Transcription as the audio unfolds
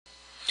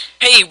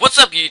Hey, what's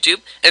up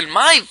YouTube? And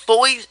my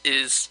voice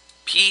is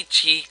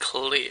PG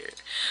clear.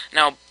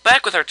 Now,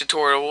 back with our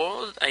tutorial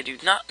world, I do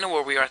not know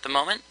where we are at the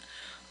moment.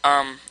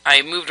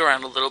 I moved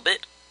around a little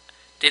bit,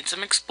 did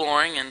some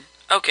exploring, and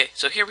okay,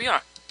 so here we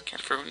are.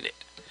 Can't ruin it.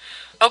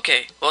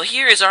 Okay, well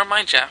here is our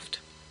mineshaft.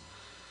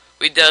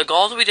 We dug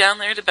all the way down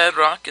there to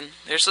bedrock, and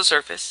there's the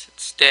surface.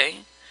 It's day.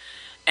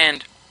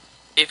 And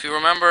if you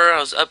remember, I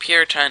was up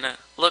here trying to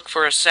look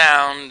for a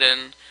sound,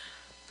 and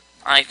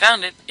I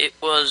found it. It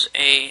was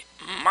a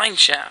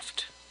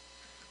mineshaft.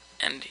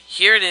 And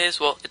here it is.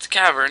 Well, it's a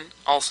cavern,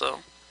 also.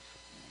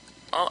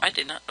 Oh, I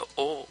did not know.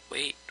 Oh,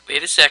 wait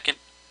a second.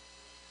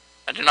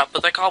 I did not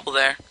put that cobble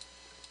there.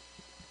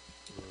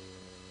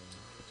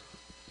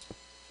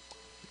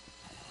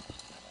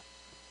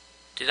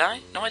 Did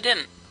I? No, I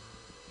didn't.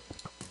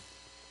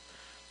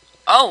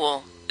 Oh,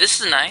 well, this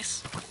is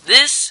nice.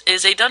 This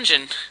is a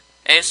dungeon.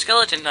 A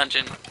skeleton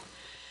dungeon.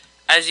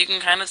 As you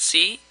can kind of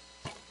see,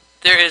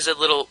 there is that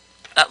little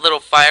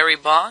fiery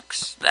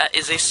box. That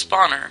is a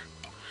spawner.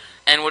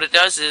 And what it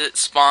does is it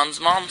spawns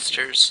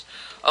monsters.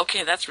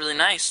 Okay, that's really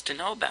nice to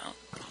know about.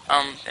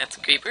 That's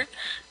a creeper.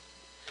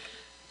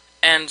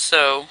 And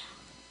so,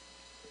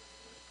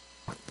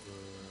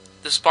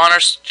 the spawner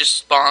just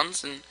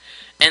spawns, and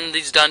in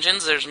these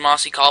dungeons there's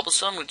mossy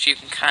cobblestone, which you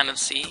can kind of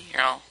see.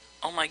 Here,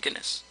 oh my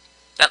goodness.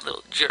 That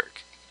little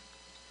jerk.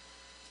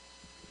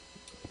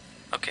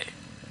 Okay.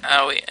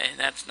 Oh wait,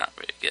 that's not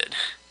really good.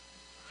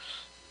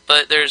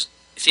 But there's,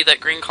 see that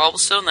green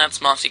cobblestone?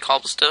 That's mossy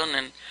cobblestone,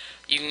 and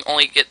you can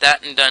only get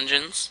that in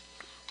dungeons.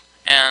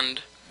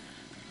 And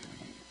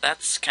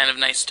that's kind of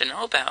nice to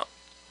know about.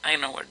 I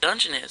know where a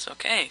dungeon is.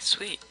 Okay,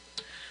 sweet.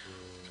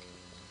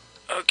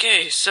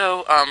 Okay,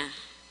 so,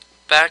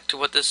 back to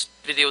what this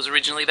video was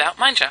originally about,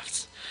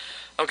 mineshafts.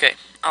 Okay,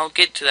 I'll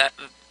get to that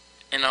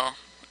in a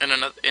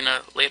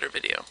later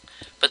video.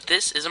 But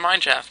this is a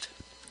mineshaft.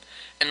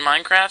 In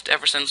Minecraft,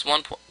 ever since the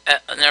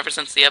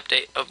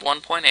update of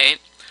 1.8,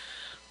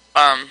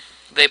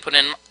 they put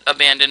in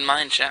abandoned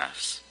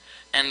mineshafts.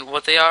 And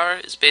what they are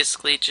is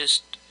basically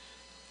just...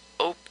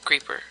 Oh,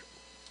 creeper.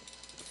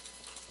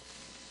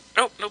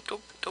 Nope,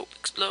 don't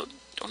explode.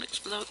 Don't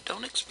explode,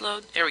 don't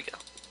explode. There we go.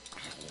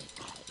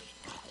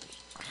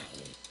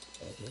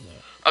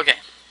 Okay.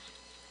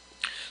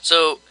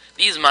 So,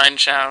 these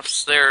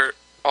mineshafts, they're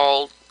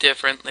all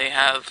different. They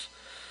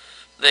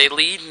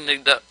lead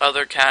into the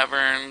other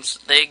caverns.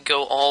 They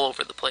go all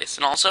over the place.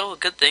 And also, a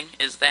good thing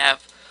is they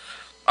have,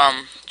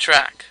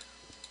 track.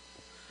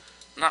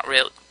 Not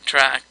rail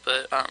track,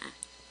 but,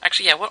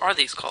 actually, yeah, what are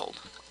these called?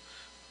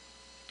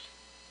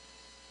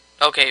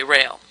 Okay,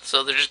 rail.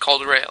 So they're just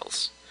called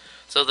rails.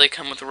 So they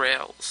come with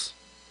rails.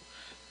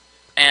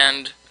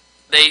 And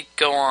they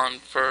go on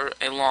for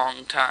a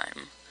long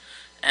time.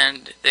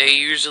 And they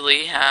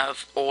usually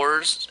have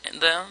ores in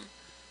them.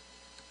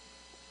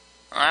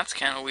 Well, that's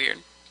kind of weird.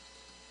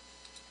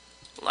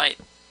 Light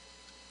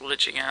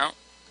glitching out.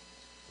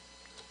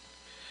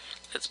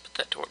 Let's put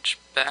that torch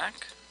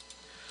back.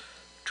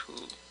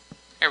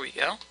 There we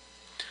go.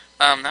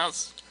 That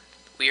was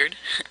weird.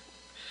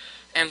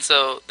 And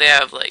so they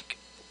have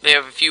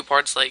a few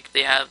parts, like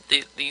they have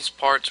these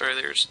parts where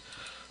there's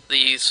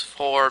these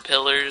 4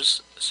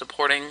 pillars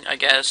supporting, I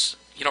guess.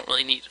 You don't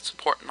really need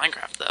support in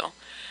Minecraft though.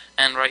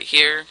 And right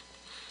here,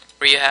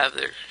 where you have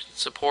their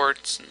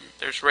supports and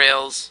there's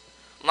rails,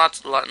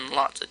 lots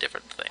of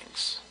different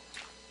things.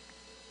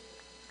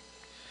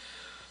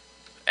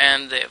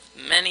 And they have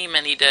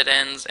many dead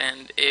ends,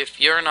 and if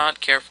you're not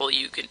careful,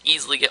 you can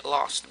easily get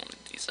lost in one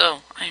of these.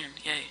 Oh, iron,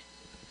 yay.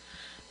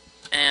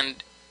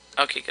 And,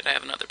 okay, good, I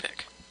have another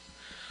pick.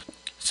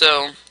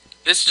 So,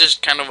 this is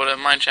just kind of what a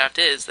mineshaft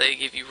is. They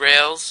give you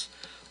rails.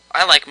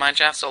 I like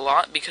mineshafts a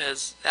lot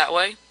because that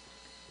way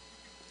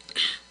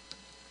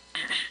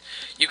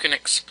you can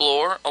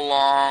explore a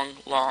long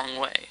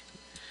way.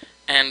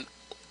 And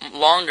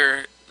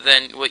longer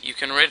than what you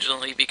can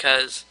originally,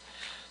 because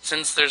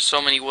since there's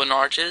so many wooden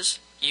arches,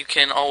 you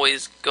can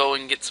always go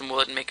and get some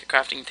wood and make a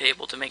crafting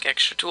table to make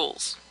extra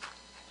tools.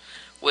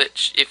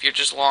 Which, if you're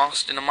just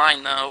lost in a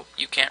mine though,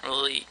 you can't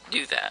really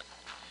do that.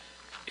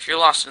 If you're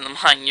lost in the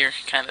mine, you're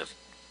kind of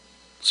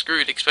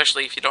screwed,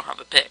 especially if you don't have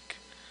a pick.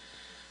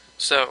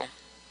 So,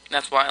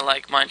 that's why I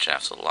like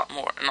mineshafts a lot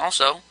more. And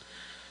also,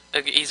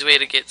 an easy way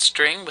to get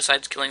string,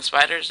 besides killing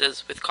spiders,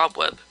 is with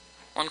cobweb.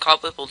 One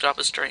cobweb will drop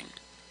a string.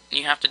 And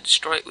you have to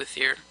destroy it with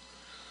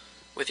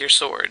your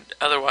sword.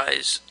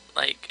 Otherwise,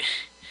 like,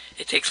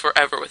 it takes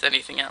forever with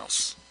anything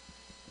else,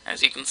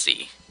 as you can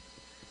see.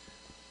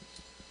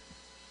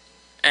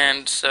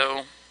 And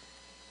so,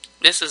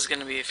 this is going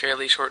to be a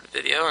fairly short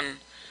video, and,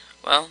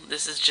 well,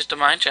 this is just a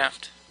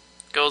mineshaft.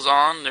 Goes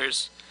on,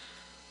 there's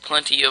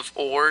plenty of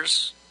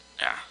ores.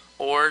 Yeah,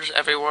 ores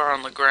everywhere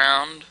on the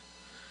ground.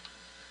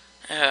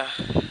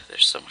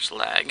 There's so much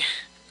lag.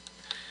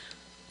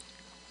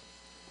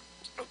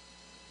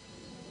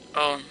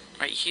 Oh,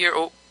 right here,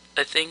 oh,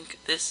 I think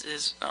this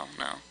is, oh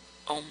no,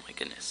 oh my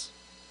goodness.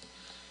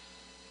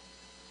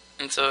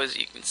 And so as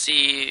you can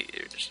see,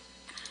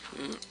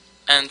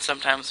 and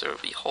sometimes there will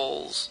be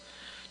holes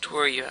to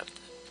where you have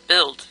to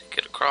build,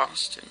 get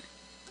across. And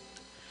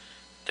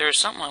there's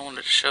something I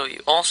wanted to show you.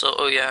 Also,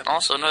 oh yeah, and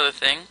also another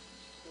thing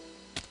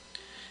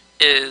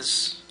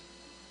is,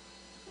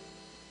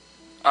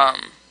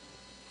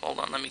 hold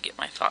on, let me get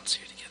my thoughts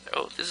here together.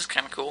 Oh, this is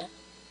kind of cool.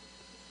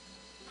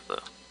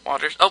 The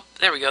waters. Oh,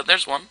 there we go.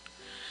 There's one.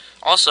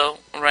 Also,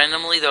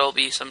 randomly there will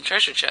be some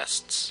treasure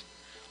chests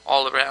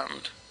all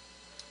around.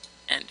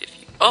 And if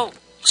you, oh,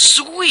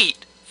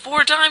 sweet,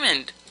 4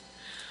 diamond.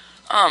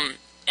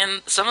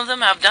 And some of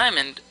them have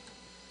diamond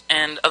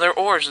and other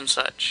ores and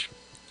such.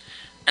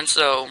 And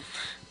so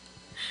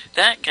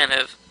that kind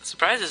of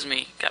surprises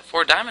me. Got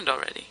 4 diamond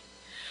already.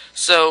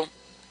 So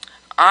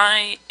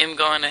I am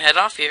going to head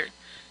off here.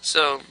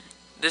 So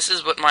this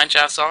is what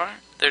mineshafts are.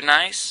 They're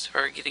nice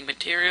for getting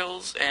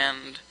materials,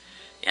 and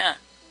yeah.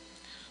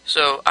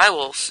 So I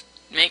will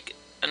make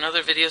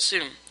another video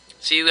soon.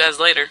 See you guys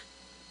later.